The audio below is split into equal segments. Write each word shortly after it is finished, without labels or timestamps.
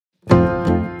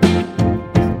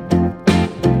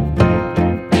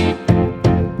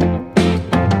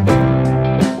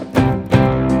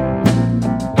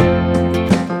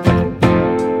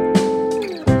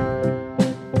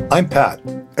I'm Pat,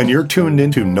 and you're tuned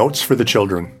into Notes for the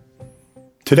Children.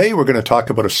 Today we're going to talk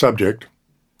about a subject,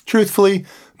 truthfully,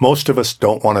 most of us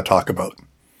don't want to talk about.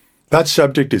 That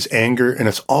subject is anger, and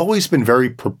it's always been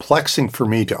very perplexing for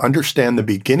me to understand the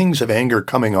beginnings of anger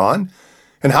coming on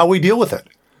and how we deal with it.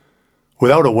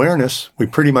 Without awareness, we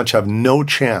pretty much have no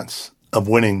chance of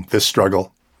winning this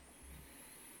struggle.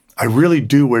 I really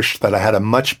do wish that I had a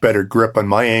much better grip on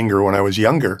my anger when I was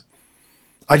younger.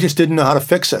 I just didn't know how to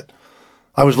fix it.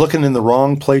 I was looking in the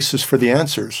wrong places for the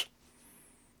answers.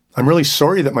 I'm really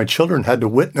sorry that my children had to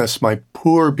witness my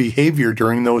poor behavior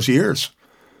during those years.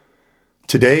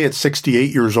 Today, at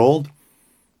 68 years old,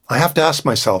 I have to ask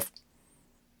myself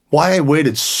why I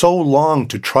waited so long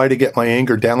to try to get my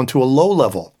anger down to a low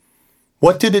level.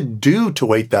 What did it do to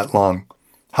wait that long?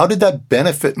 How did that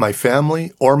benefit my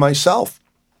family or myself?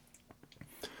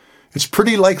 It's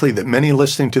pretty likely that many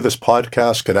listening to this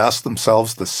podcast could ask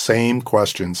themselves the same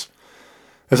questions,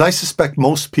 as I suspect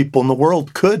most people in the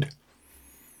world could.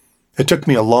 It took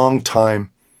me a long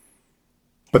time,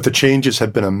 but the changes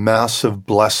have been a massive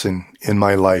blessing in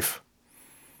my life.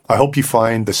 I hope you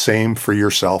find the same for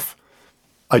yourself.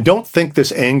 I don't think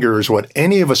this anger is what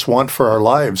any of us want for our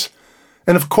lives.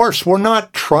 And of course, we're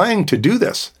not trying to do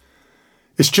this.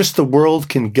 It's just the world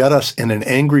can get us in an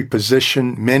angry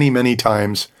position many, many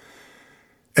times.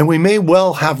 And we may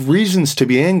well have reasons to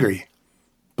be angry,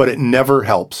 but it never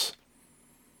helps.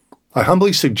 I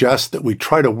humbly suggest that we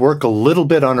try to work a little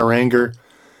bit on our anger,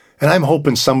 and I'm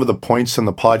hoping some of the points in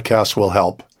the podcast will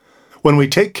help. When we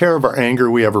take care of our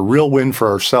anger, we have a real win for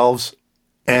ourselves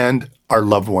and our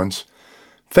loved ones.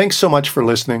 Thanks so much for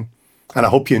listening, and I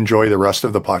hope you enjoy the rest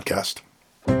of the podcast.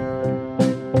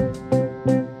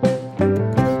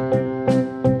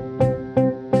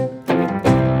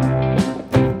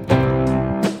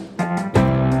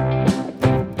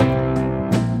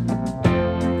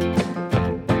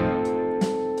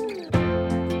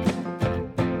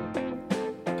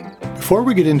 Before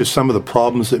we get into some of the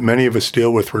problems that many of us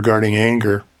deal with regarding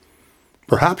anger,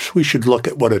 perhaps we should look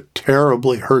at what a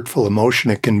terribly hurtful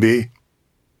emotion it can be.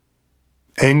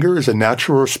 Anger is a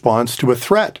natural response to a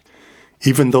threat,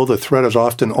 even though the threat is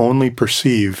often only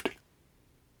perceived.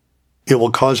 It will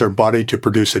cause our body to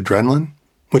produce adrenaline,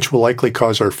 which will likely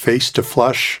cause our face to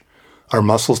flush, our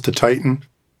muscles to tighten,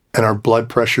 and our blood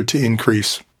pressure to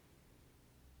increase.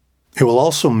 It will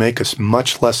also make us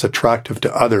much less attractive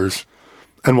to others,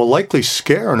 and will likely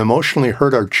scare and emotionally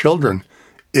hurt our children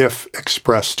if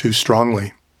expressed too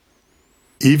strongly.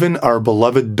 Even our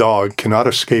beloved dog cannot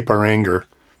escape our anger,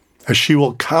 as she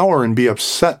will cower and be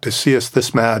upset to see us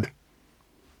this mad.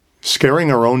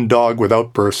 Scaring our own dog with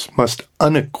outbursts must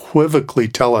unequivocally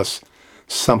tell us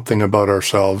something about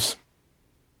ourselves.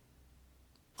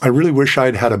 I really wish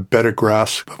I'd had a better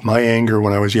grasp of my anger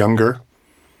when I was younger.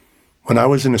 When I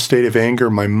was in a state of anger,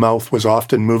 my mouth was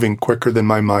often moving quicker than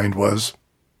my mind was.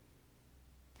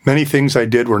 Many things I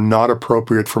did were not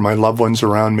appropriate for my loved ones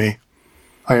around me.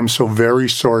 I am so very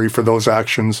sorry for those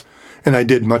actions, and I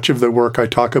did much of the work I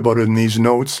talk about in these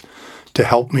notes to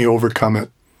help me overcome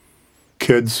it.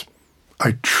 Kids,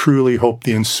 I truly hope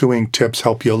the ensuing tips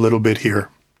help you a little bit here.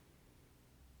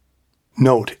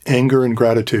 Note, anger and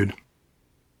gratitude.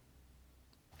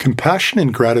 Compassion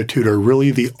and gratitude are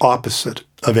really the opposite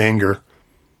of anger.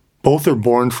 Both are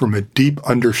born from a deep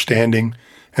understanding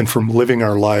and from living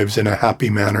our lives in a happy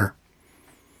manner.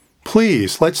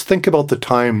 Please, let's think about the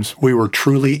times we were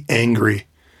truly angry.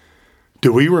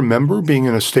 Do we remember being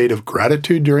in a state of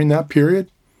gratitude during that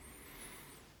period?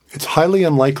 It's highly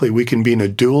unlikely we can be in a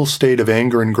dual state of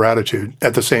anger and gratitude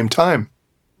at the same time.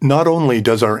 Not only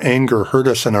does our anger hurt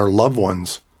us and our loved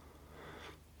ones,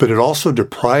 but it also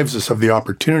deprives us of the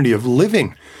opportunity of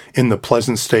living in the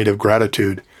pleasant state of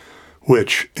gratitude,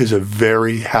 which is a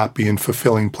very happy and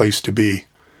fulfilling place to be.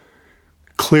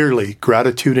 Clearly,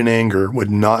 gratitude and anger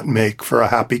would not make for a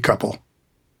happy couple.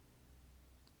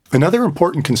 Another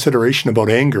important consideration about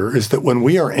anger is that when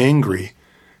we are angry,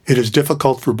 it is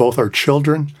difficult for both our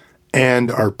children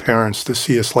and our parents to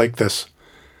see us like this.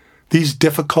 These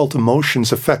difficult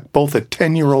emotions affect both a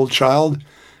 10-year-old child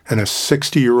and a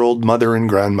 60-year-old mother and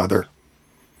grandmother.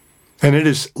 And it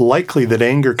is likely that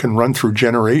anger can run through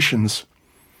generations.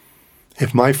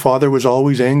 If my father was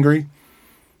always angry,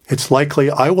 it's likely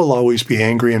I will always be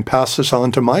angry and pass this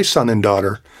on to my son and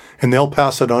daughter, and they'll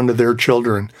pass it on to their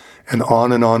children, and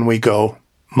on we go.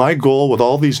 My goal with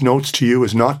all these notes to you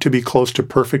is not to be close to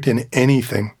perfect in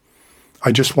anything.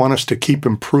 I just want us to keep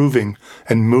improving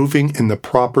and moving in the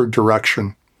proper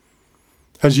direction.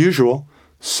 As usual,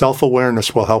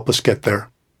 self-awareness will help us get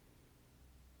there.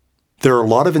 There are a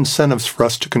lot of incentives for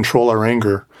us to control our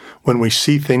anger when we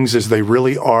see things as they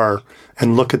really are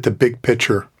and look at the big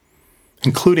picture,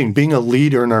 including being a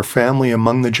leader in our family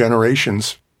among the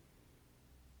generations.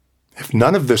 If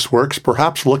none of this works,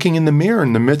 perhaps looking in the mirror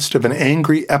in the midst of an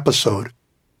angry episode,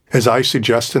 as I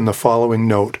suggest in the following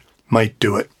note, might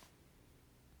do it.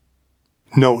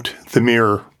 Note the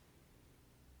mirror.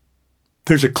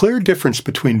 There's a clear difference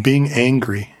between being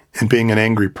angry and being an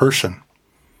angry person.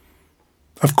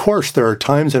 Of course, there are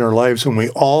times in our lives when we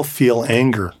all feel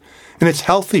anger, and it's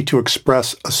healthy to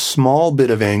express a small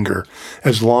bit of anger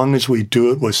as long as we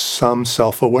do it with some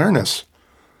self-awareness.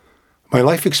 My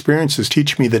life experiences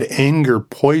teach me that anger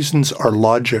poisons our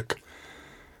logic,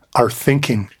 our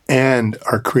thinking, and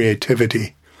our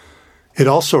creativity. It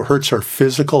also hurts our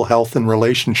physical health and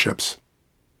relationships.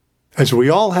 As we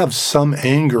all have some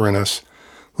anger in us,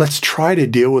 let's try to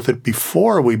deal with it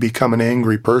before we become an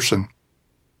angry person.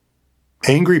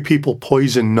 Angry people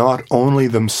poison not only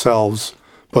themselves,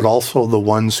 but also the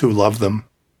ones who love them.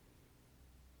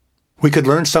 We could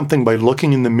learn something by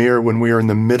looking in the mirror when we are in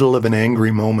the middle of an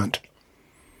angry moment.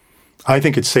 I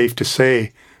think it's safe to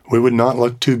say we would not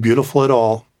look too beautiful at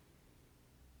all.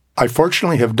 I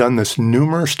fortunately have done this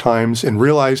numerous times and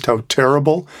realized how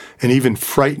terrible and even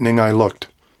frightening I looked.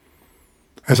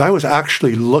 As I was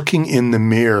actually looking in the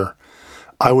mirror,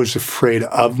 I was afraid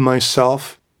of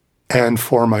myself and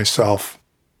for myself.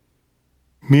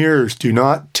 Mirrors do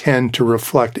not tend to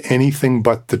reflect anything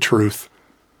but the truth.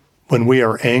 When we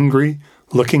are angry,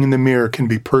 looking in the mirror can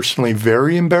be personally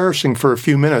very embarrassing for a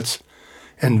few minutes,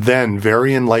 and then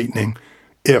very enlightening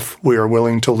if we are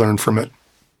willing to learn from it.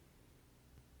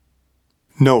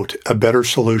 Note a better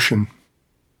solution.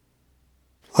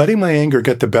 Letting my anger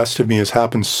get the best of me has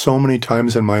happened so many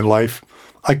times in my life,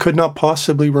 I could not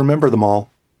possibly remember them all.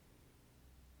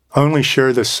 I only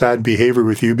share this sad behavior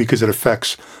with you because it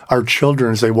affects our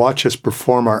children as they watch us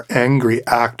perform our angry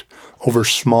act over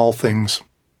small things.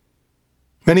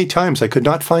 Many times I could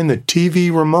not find the TV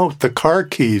remote, the car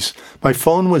keys. My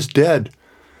phone was dead.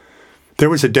 There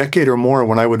was a decade or more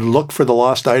when I would look for the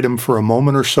lost item for a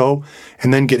moment or so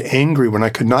and then get angry when I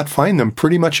could not find them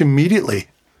pretty much immediately.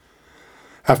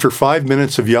 After 5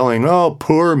 minutes of yelling, "Oh,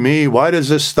 poor me, why does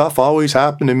this stuff always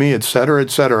happen to me, etc.,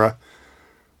 etc.,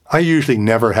 I usually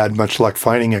never had much luck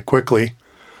finding it quickly.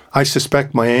 I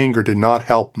suspect my anger did not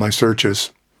help my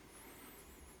searches.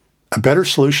 A better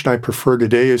solution I prefer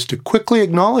today is to quickly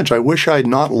acknowledge I wish I had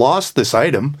not lost this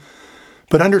item,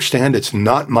 but understand it's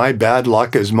not my bad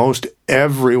luck, as most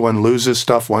everyone loses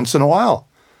stuff once in a while.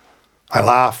 I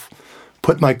laugh,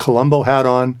 put my Columbo hat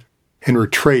on, and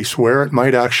retrace where it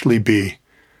might actually be.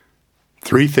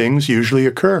 3 things usually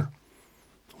occur.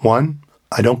 1,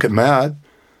 I don't get mad.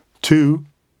 2,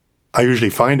 I usually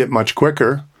find it much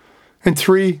quicker. And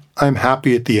 3, I'm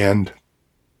happy at the end.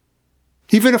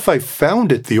 Even if I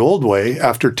found it the old way,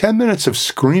 after 10 minutes of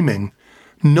screaming,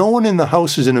 no one in the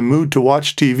house is in a mood to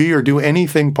watch TV or do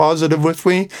anything positive with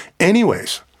me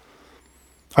anyways.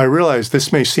 I realize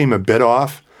this may seem a bit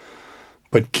off,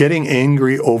 but getting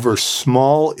angry over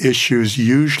small issues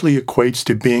usually equates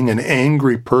to being an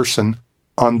angry person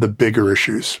on the bigger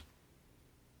issues.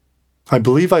 I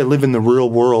believe I live in the real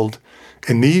world,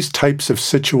 and these types of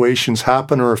situations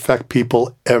happen or affect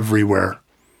people everywhere.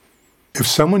 If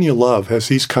someone you love has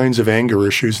these kinds of anger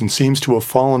issues and seems to have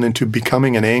fallen into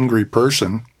becoming an angry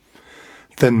person,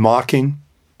 then mocking,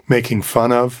 making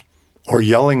fun of, or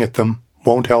yelling at them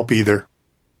won't help either.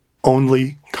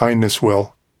 Only kindness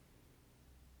will.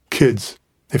 Kids,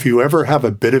 if you ever have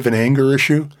a bit of an anger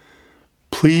issue,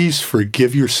 please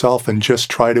forgive yourself and just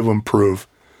try to improve.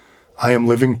 I am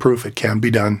living proof it can be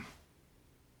done.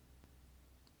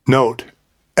 Note,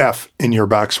 F in your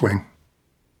backswing.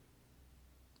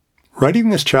 Writing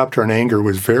this chapter on anger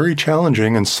was very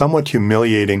challenging and somewhat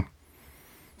humiliating.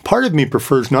 Part of me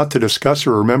prefers not to discuss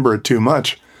or remember it too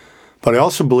much, but I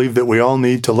also believe that we all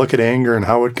need to look at anger and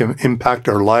how it can impact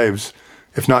our lives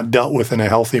if not dealt with in a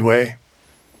healthy way.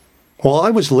 While I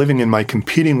was living in my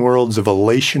competing worlds of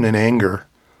elation and anger,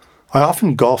 I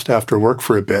often golfed after work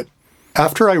for a bit.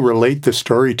 After I relate this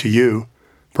story to you,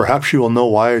 perhaps you will know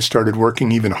why I started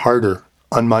working even harder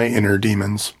on my inner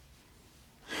demons.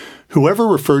 Whoever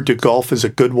referred to golf as a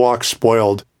good walk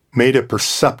spoiled made a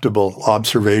perceptible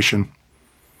observation.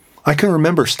 I can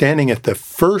remember standing at the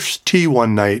first tee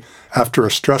one night after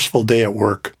a stressful day at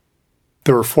work.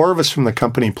 There were 4 of us from the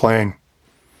company playing.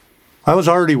 I was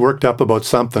already worked up about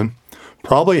something,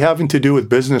 probably having to do with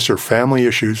business or family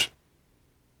issues,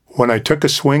 when I took a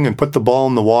swing and put the ball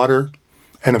in the water,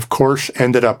 and of course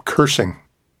ended up cursing.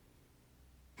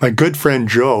 My good friend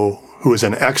Joe, who is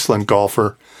an excellent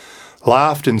golfer,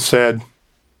 laughed and said,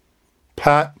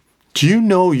 Pat, do you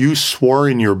know you swore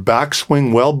in your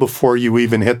backswing well before you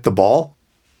even hit the ball?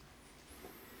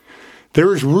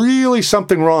 There is really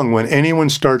something wrong when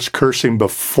anyone starts cursing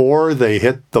before they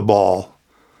hit the ball.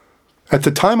 At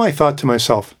the time, I thought to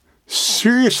myself,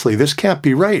 seriously, this can't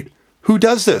be right. Who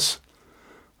does this?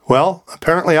 Well,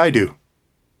 apparently I do.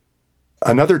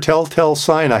 Another telltale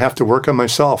sign I have to work on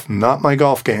myself, not my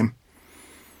golf game.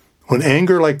 When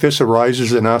anger like this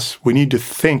arises in us, we need to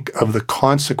think of the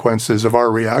consequences of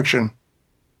our reaction.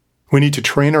 We need to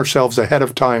train ourselves ahead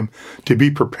of time to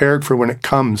be prepared for when it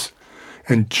comes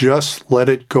and just let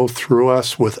it go through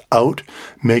us without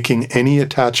making any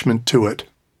attachment to it.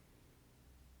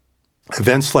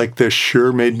 Events like this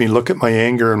sure made me look at my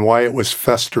anger and why it was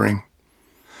festering.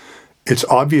 It's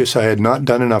obvious I had not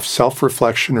done enough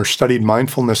self-reflection or studied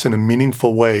mindfulness in a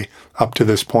meaningful way up to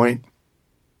this point.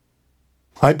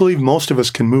 I believe most of us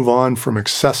can move on from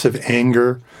excessive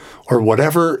anger or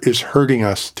whatever is hurting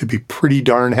us to be pretty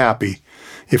darn happy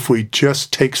if we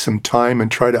just take some time and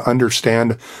try to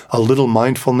understand a little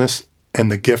mindfulness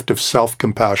and the gift of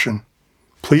self-compassion.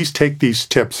 Please take these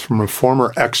tips from a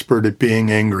former expert at being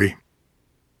angry.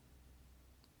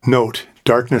 Note,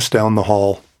 darkness down the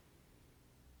hall.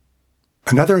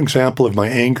 Another example of my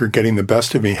anger getting the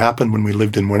best of me happened when we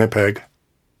lived in Winnipeg.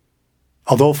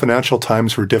 Although financial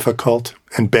times were difficult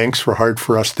and banks were hard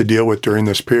for us to deal with during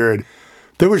this period,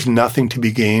 there was nothing to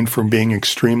be gained from being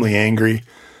extremely angry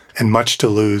and much to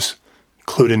lose,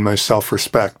 including my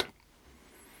self-respect.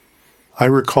 I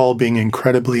recall being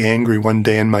incredibly angry one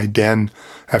day in my den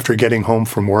after getting home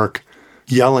from work,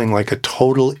 yelling like a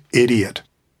total idiot,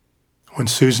 when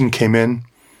Susan came in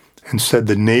and said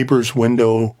the neighbor's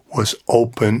window was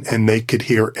open and they could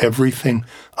hear everything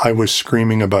I was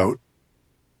screaming about.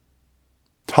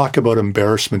 Talk about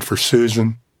embarrassment for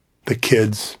Susan, the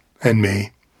kids, and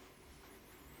me.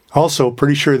 Also,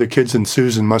 pretty sure the kids and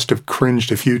Susan must have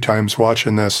cringed a few times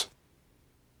watching this.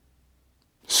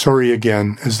 Sorry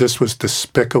again, as this was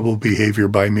despicable behavior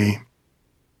by me.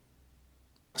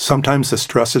 Sometimes the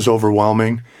stress is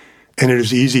overwhelming, and it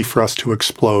is easy for us to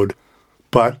explode,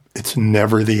 but it's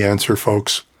never the answer,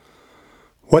 folks.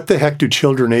 What the heck do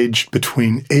children aged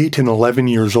between 8 and 11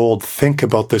 years old think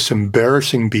about this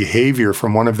embarrassing behavior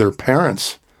from one of their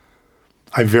parents?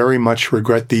 I very much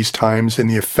regret these times and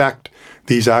the effect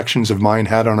these actions of mine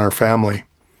had on our family.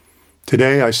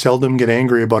 Today, I seldom get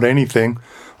angry about anything.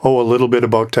 A little bit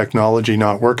about technology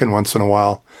not working once in a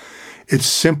while. It's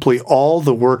simply all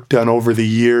the work done over the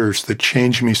years that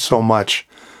changed me so much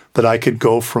that I could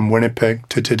go from Winnipeg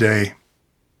to today.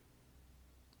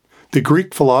 The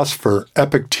Greek philosopher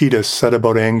Epictetus said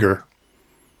about anger,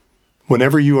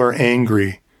 "Whenever you are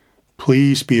angry,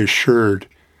 please be assured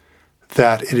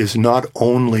that it is not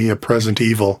only a present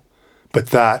evil,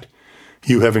 but that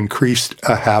you have increased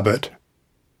a habit."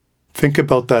 Think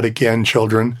about that again,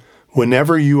 children.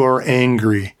 Whenever you are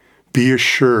angry, be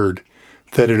assured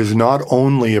that it is not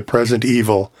only a present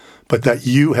evil, but that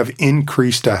you have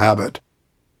increased a habit.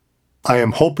 I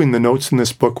am hoping the notes in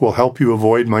this book will help you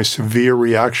avoid my severe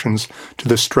reactions to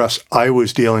the stress I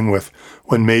was dealing with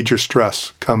when major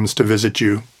stress comes to visit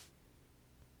you.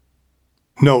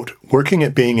 Note, working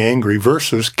at being angry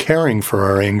versus caring for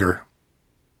our anger.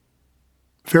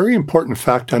 Very important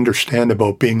fact to understand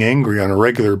about being angry on a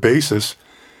regular basis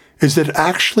is that it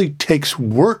actually takes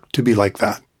work to be like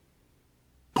that.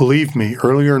 Believe me,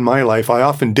 earlier in my life, I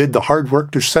often did the hard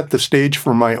work to set the stage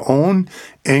for my own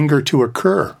anger to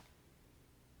occur.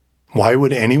 Why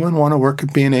would anyone want to work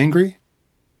at being angry?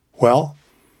 Well,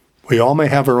 we all may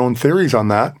have our own theories on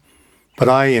that, but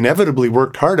I inevitably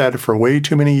worked hard at it for way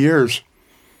too many years.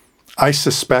 I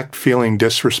suspect feeling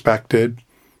disrespected,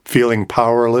 feeling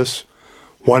powerless,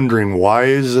 wondering why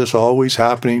is this always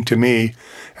happening to me,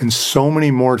 and so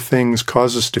many more things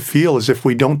cause us to feel as if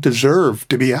we don't deserve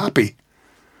to be happy.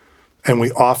 And we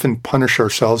often punish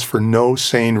ourselves for no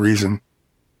sane reason.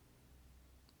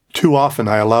 Too often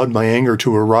I allowed my anger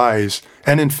to arise,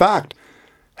 and in fact,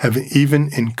 have even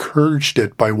encouraged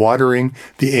it by watering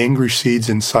the angry seeds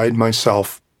inside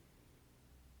myself.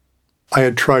 I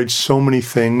had tried so many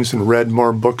things and read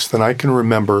more books than I can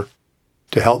remember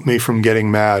to help me from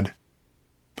getting mad,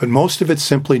 but most of it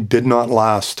simply did not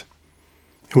last.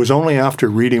 It was only after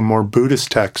reading more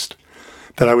Buddhist texts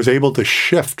that I was able to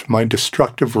shift my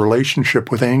destructive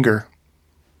relationship with anger.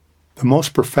 The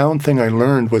most profound thing I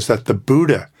learned was that the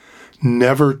Buddha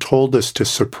never told us to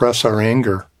suppress our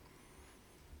anger.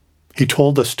 He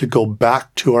told us to go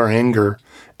back to our anger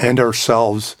and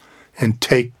ourselves and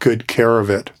take good care of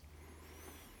it.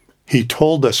 He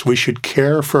told us we should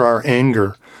care for our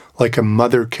anger like a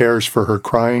mother cares for her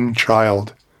crying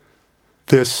child.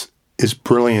 This is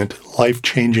brilliant,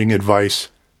 life-changing advice,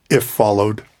 if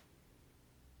followed.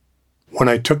 When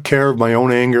I took care of my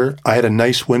own anger, I had a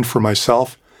nice win for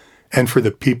myself and for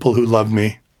the people who loved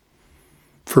me.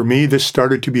 For me, this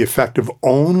started to be effective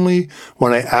only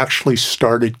when I actually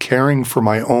started caring for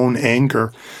my own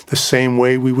anger the same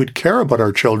way we would care about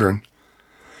our children.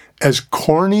 As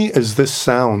corny as this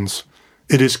sounds,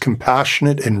 it is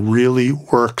compassionate and really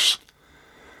works.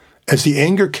 As the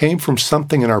anger came from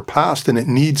something in our past and it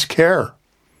needs care,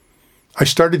 I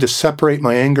started to separate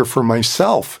my anger from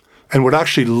myself and would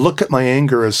actually look at my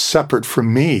anger as separate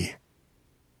from me.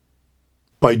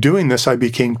 By doing this, I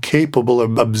became capable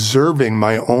of observing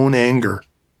my own anger,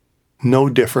 no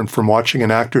different from watching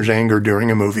an actor's anger during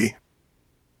a movie.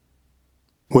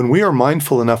 When we are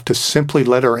mindful enough to simply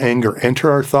let our anger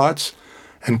enter our thoughts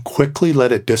and quickly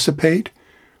let it dissipate,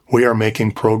 we are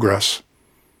making progress.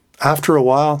 After a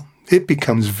while, it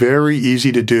becomes very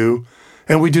easy to do,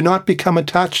 and we do not become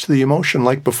attached to the emotion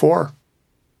like before.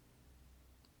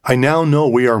 I now know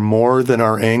we are more than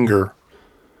our anger.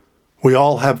 We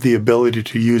all have the ability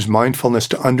to use mindfulness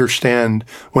to understand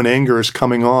when anger is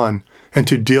coming on and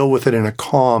to deal with it in a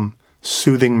calm,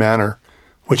 soothing manner,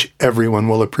 which everyone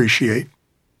will appreciate.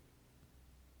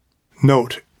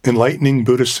 Note, enlightening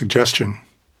Buddhist suggestion.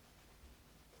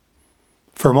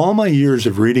 From all my years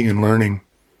of reading and learning,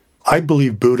 I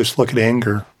believe Buddhists look at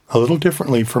anger a little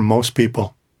differently from most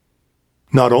people.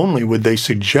 Not only would they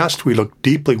suggest we look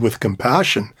deeply with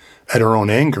compassion at our own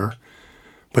anger,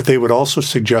 but they would also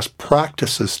suggest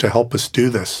practices to help us do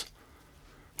this.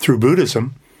 Through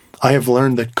Buddhism, I have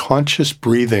learned that conscious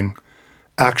breathing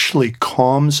actually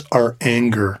calms our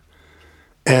anger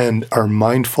and our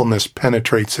mindfulness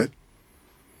penetrates it.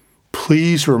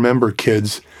 Please remember,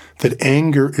 kids, that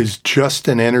anger is just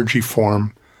an energy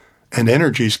form, and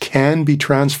energies can be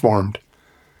transformed,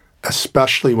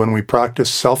 especially when we practice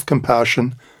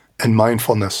self-compassion and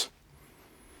mindfulness.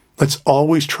 Let's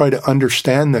always try to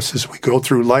understand this as we go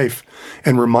through life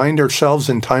and remind ourselves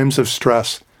in times of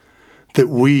stress that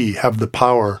we have the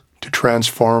power to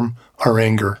transform our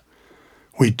anger.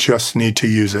 We just need to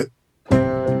use it.